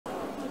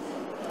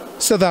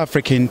South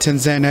Africa and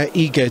Tanzania are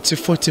eager to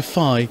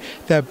fortify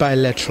their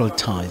bilateral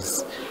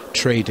ties.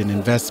 Trade and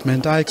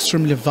investment are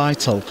extremely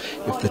vital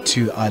if the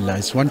two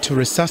allies want to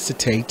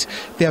resuscitate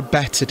their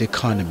battered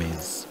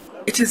economies.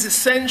 It is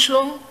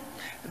essential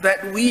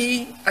that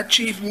we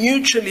achieve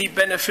mutually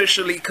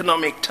beneficial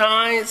economic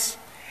ties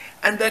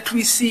and that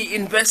we see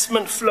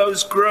investment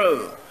flows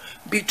grow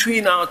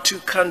between our two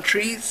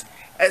countries,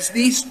 as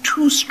these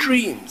two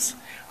streams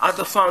are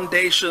the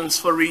foundations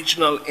for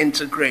regional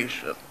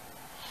integration.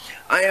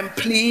 I am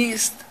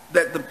pleased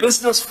that the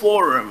Business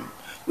Forum,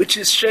 which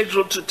is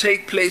scheduled to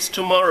take place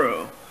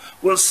tomorrow,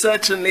 will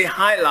certainly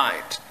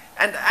highlight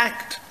and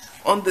act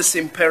on this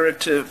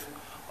imperative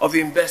of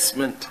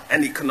investment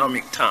and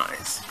economic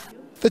ties.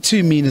 The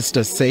two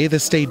ministers say the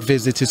state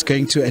visit is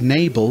going to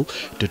enable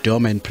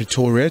Dodoma and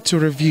Pretoria to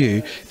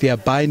review their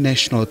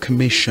binational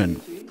commission.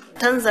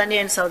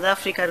 Tanzania and South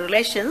Africa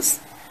relations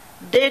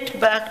date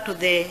back to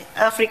the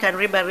African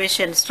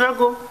liberation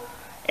struggle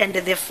and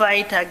the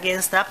fight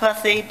against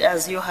apartheid,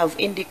 as you have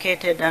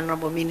indicated,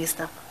 Honorable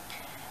Minister.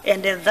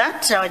 And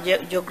that our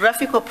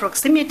geographical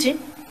proximity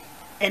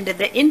and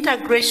the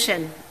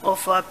integration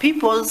of our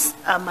peoples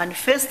are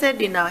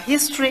manifested in our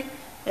history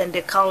and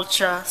the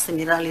culture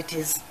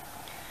similarities.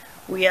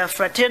 We are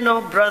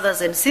fraternal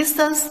brothers and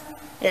sisters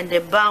and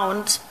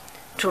bound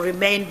to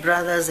remain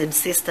brothers and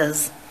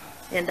sisters.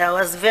 And I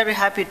was very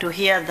happy to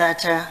hear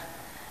that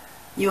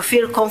you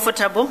feel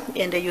comfortable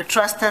and you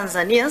trust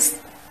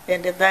Tanzanians,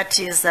 and that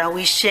is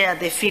we share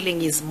the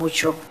feeling is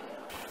mutual.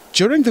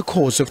 During the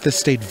course of the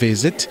state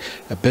visit,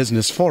 a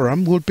business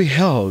forum will be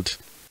held.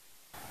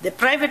 The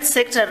private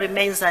sector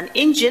remains an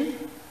engine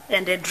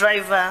and a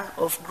driver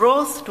of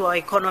growth to our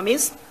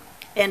economies,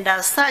 and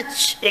as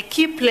such, a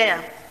key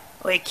player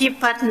or a key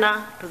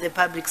partner to the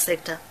public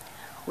sector.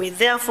 We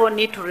therefore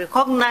need to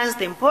recognize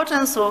the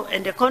importance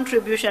and the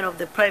contribution of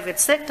the private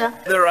sector.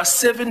 There are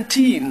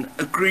 17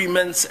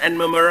 agreements and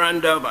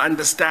memoranda of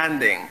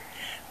understanding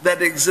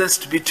that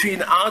exist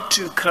between our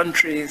two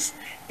countries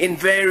in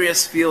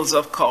various fields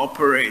of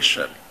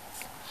cooperation.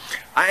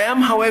 I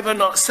am, however,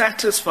 not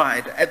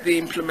satisfied at the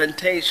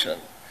implementation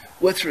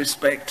with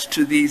respect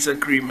to these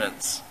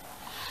agreements.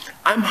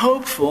 I'm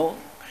hopeful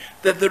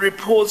that the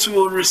reports we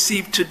will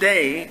receive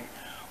today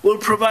will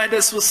provide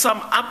us with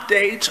some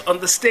update on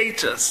the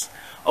status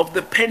of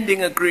the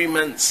pending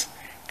agreements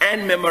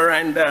and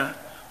memoranda,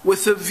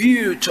 with a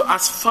view to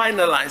us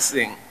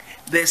finalizing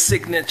their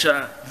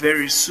signature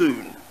very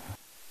soon.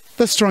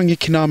 The strong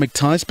economic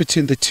ties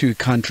between the two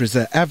countries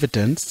are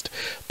evidenced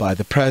by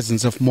the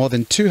presence of more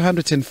than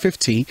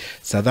 250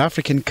 South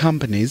African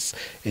companies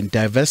in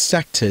diverse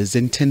sectors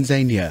in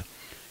Tanzania.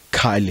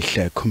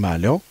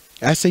 Khumalo,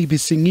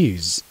 SABC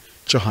News,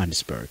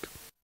 Johannesburg.